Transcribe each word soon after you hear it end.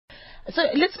So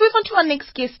let's move on to our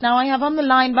next guest now. I have on the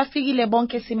line Bafigile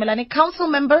Bonke Simelane, council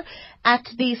member at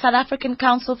the South African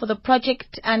Council for the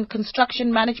Project and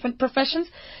Construction Management Professions.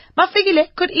 Bafigile,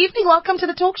 good evening. Welcome to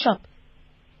the talk shop.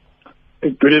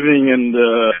 Good evening, and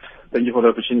thank you for the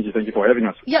opportunity. Thank you for having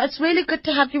us. Yeah, it's really good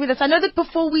to have you with us. I know that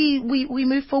before we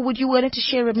move forward, you wanted to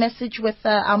share a message with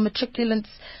our matriculants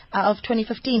of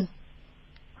 2015.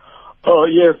 Oh,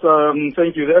 yes,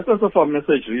 thank you. The essence of our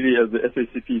message really as the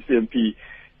SACP CMP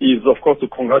is, of course, to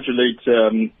congratulate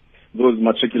those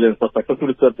matriculants that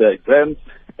successfully set their exams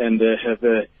and have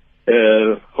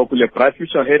hopefully a bright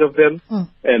future ahead of them,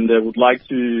 and would like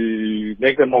to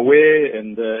make them aware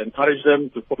and encourage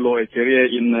them to follow a career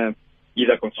in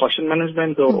either construction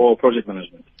management or project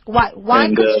management. Why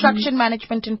construction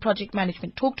management and project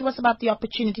management? Talk to us about the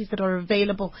opportunities that are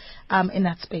available in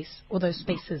that space or those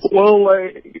spaces. Well,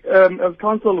 as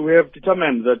council, we have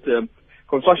determined that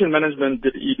construction management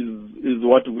is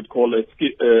what we would call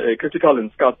a critical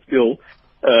and scarce skill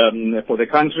for the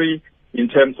country in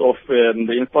terms of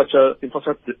the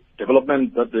infrastructure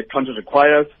development that the country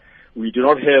requires. We do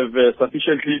not have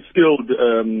sufficiently skilled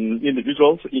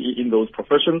individuals in those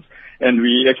professions, and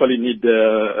we actually need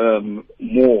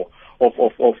more of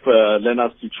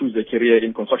learners to choose a career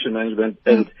in construction management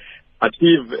and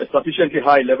achieve a sufficiently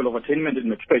high level of attainment in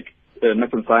matric,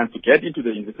 math and science to get into the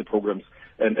university programs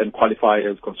and qualify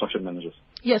as construction managers.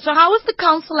 Yeah. So how is the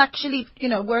council actually,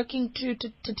 working to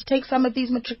take some of these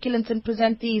matriculants and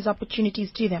present these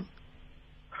opportunities to them?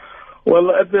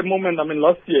 Well, at the moment,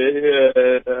 last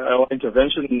year our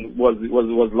intervention was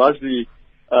largely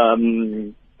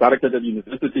directed at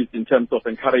universities in terms of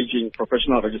encouraging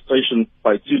professional registration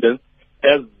by students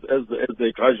as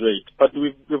they graduate. But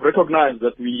we've recognized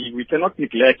that we cannot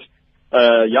neglect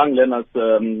young learners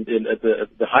at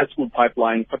the high school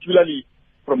pipeline, particularly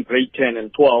from grade 10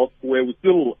 and 12, where we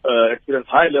still experience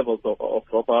high levels of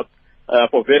dropouts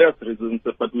for various reasons.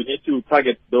 But we need to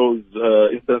target those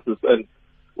instances. And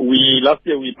last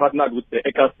year we partnered with the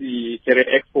ECASI Career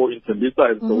Expo in Tembisa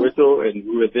and Soweto, and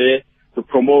we were there to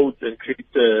promote and create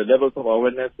levels of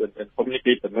awareness and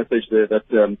communicate the message there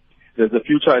that there's a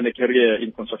future and a career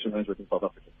in construction management in South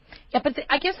Africa. Yeah, but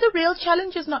I guess the real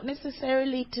challenge is not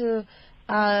necessarily to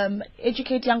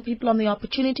educate young people on the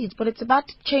opportunities, but it's about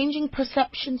changing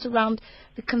perceptions around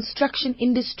the construction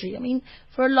industry.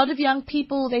 For a lot of young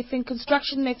people, they think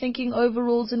construction, they're thinking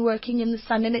overalls and working in the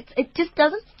sun, and it just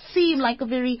doesn't seem like a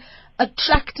very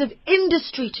attractive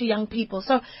industry to young people.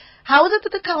 So how is it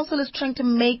that the council is trying to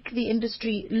make the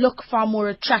industry look far more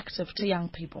attractive to young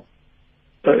people?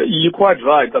 You're quite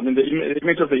right. The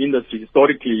image of the industry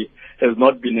historically has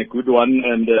not been a good one,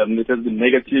 and it has been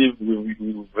negative.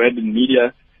 We've read in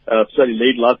media, especially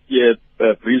late last year,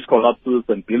 bridge collapses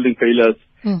and building failures,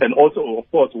 and also, of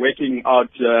course, working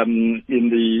out in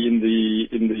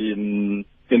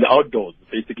the outdoors,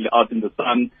 basically out in the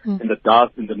sun, in the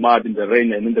dust, in the mud, in the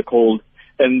rain, and in the cold.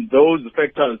 And those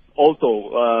factors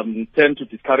also tend to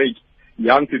discourage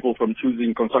young people from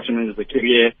choosing construction management as a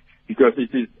career, because it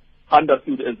is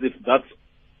understood as if that's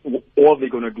all they're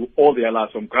going to do all their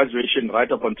lives, from graduation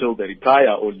right up until they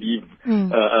retire or leave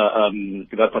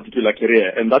that particular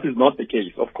career. And that is not the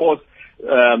case. Of course,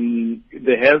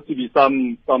 there has to be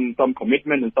some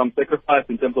commitment and some sacrifice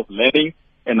in terms of learning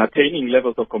and attaining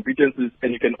levels of competencies,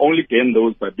 and you can only gain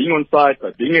those by being on site,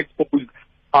 by being exposed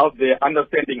out there,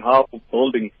 understanding how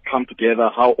buildings come together,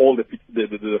 how all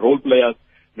the role players,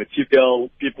 material,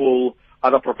 people,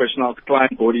 other professionals,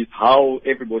 client bodies, how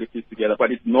everybody fits together.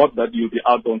 But it's not that you'll be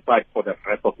out on site for the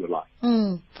rest of your life.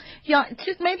 Yeah, it's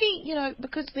just maybe,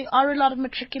 because there are a lot of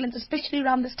matriculants, especially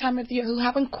around this time of the year, who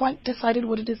haven't quite decided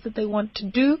what it is that they want to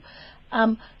do.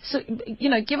 So,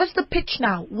 give us the pitch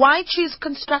now. Why choose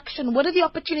construction? What are the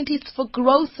opportunities for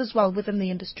growth as well within the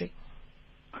industry?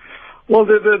 Well,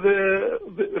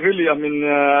 really,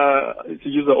 to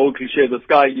use the old cliche, the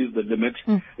sky is the limit,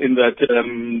 in that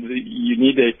you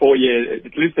need a 4-year,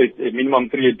 at least a minimum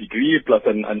 3-year degree plus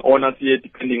an honors year,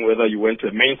 depending whether you went to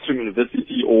a mainstream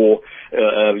university or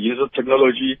University of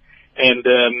Technology. And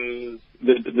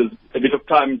there's a bit of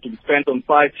time to be spent on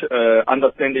site,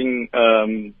 understanding,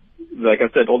 like I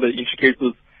said, all the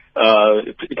intricacies,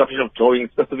 interpretation of drawing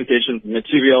specifications,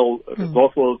 material,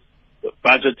 resources,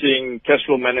 budgeting, cash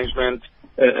flow management,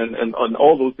 and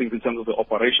all those things in terms of the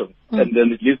operations. And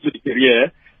then it leads to the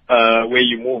career where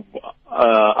you move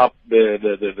up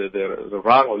the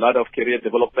rung or ladder of career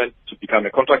development to become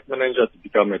a contract manager, to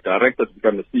become a director, to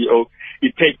become a CEO.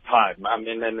 It takes time.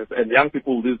 And young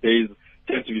people these days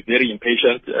tend to be very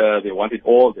impatient. They want it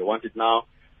all. They want it now.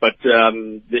 But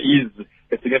there is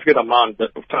a significant amount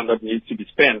of time that needs to be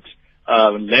spent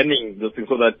learning those things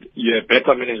so that you're a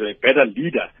better manager, a better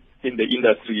leader in the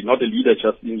industry, not a leader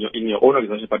just in your own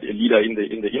organization, but a leader in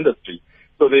the industry.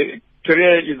 So the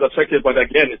career is attractive, but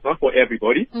again, it's not for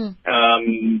everybody.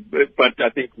 But I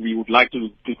think we would like to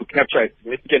capture a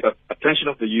significant attention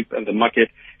of the youth and the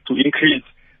market to increase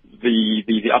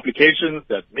the applications,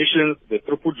 the admissions, the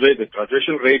throughput rate, the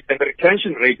graduation rate, and the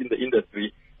retention rate in the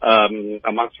industry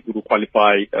amongst people who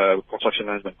qualify construction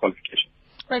management qualifications.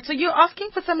 Right, so you're asking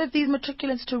for some of these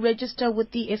matriculants to register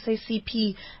with the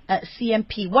SACP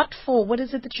CMP. What for? What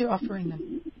is it that you're offering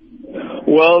them?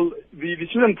 Well, the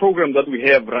student program that we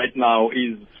have right now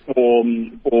is for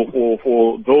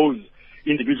those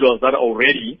individuals that are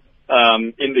already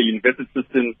in the university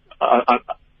system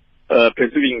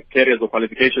pursuing careers or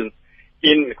qualifications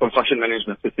in construction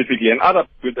management specifically, and other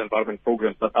built environment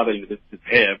programs that other universities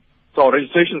have. So our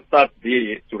registration starts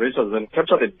there to register them,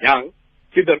 capture them young,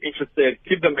 keep them interested,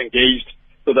 keep them engaged,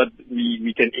 so that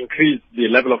we can increase the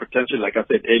level of retention, like I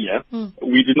said earlier.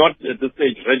 We do not at this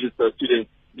stage register students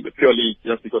purely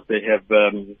just because they have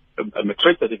a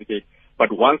matric certificate,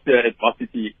 but once they're at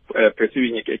varsity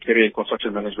pursuing a career in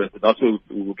construction management, that's where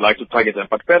we would like to target them.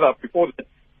 But further, before that,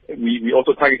 we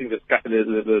also targeting the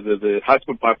high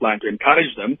school pipeline to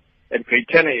encourage them at grade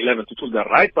 10 and 11 to choose the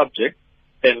right subject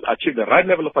and achieve the right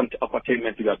level of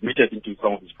attainment to be admitted into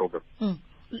some of these programs.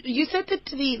 You said that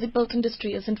the built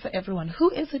industry isn't for everyone. Who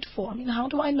is it for? I mean, how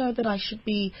do I know that I should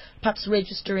be perhaps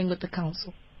registering with the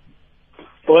council?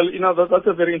 Well, that's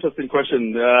a very interesting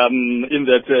question. In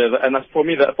that, and for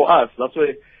me, for us, that's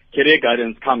where career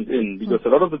guidance comes in, because a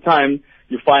lot of the time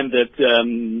you find that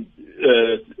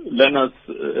learners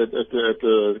at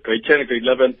grade 10 and grade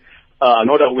 11 are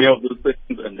not aware of those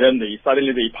things, and then they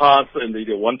pass and they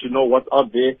want to know what's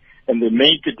out there, and they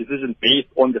make a decision based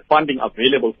on the funding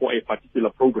available for a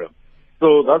particular program.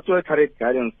 So that's where career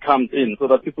guidance comes in, so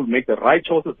that people make the right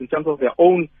choices in terms of their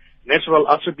own natural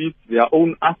attributes, their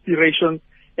own aspirations,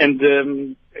 and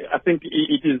I think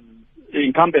it is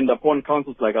incumbent upon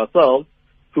councils like ourselves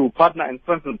to partner and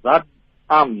strengthen that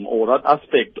arm or that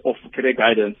aspect of career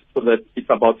guidance, so that it's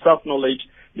about self-knowledge,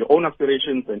 your own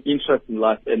aspirations and interests in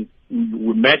life, and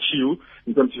we match you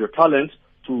in terms of your talent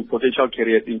to potential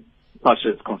careers in such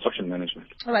as construction management.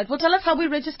 All right. Well, tell us how we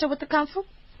register with the council.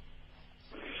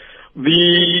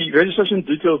 The registration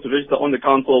details to register on the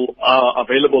council are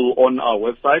available on our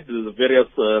website. There's various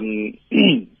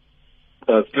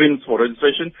streams for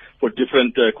registration for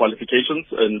different qualifications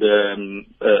and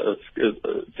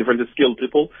different skilled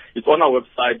people. It's on our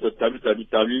website at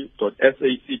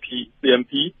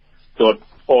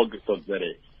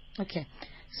www.sacpcmp.org.za. Okay.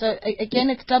 So again,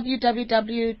 it's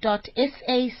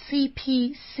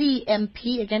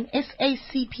www.sacpcmp, again,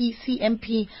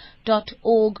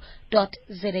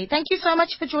 sacpcmp.org.za. Thank you so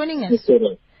much for joining us.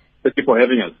 Thank you for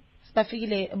having us. And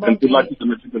good luck to the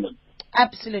Mexican.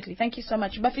 Absolutely. Thank you so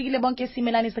much. Bafigile Bonke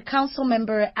Simelan is the council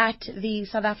member at the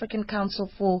South African Council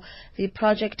for the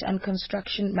Project and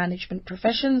Construction Management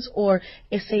Professions, or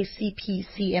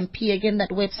SACPCMP. Again,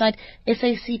 that website,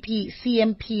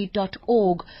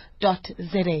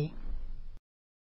 sacpcmp.org.za.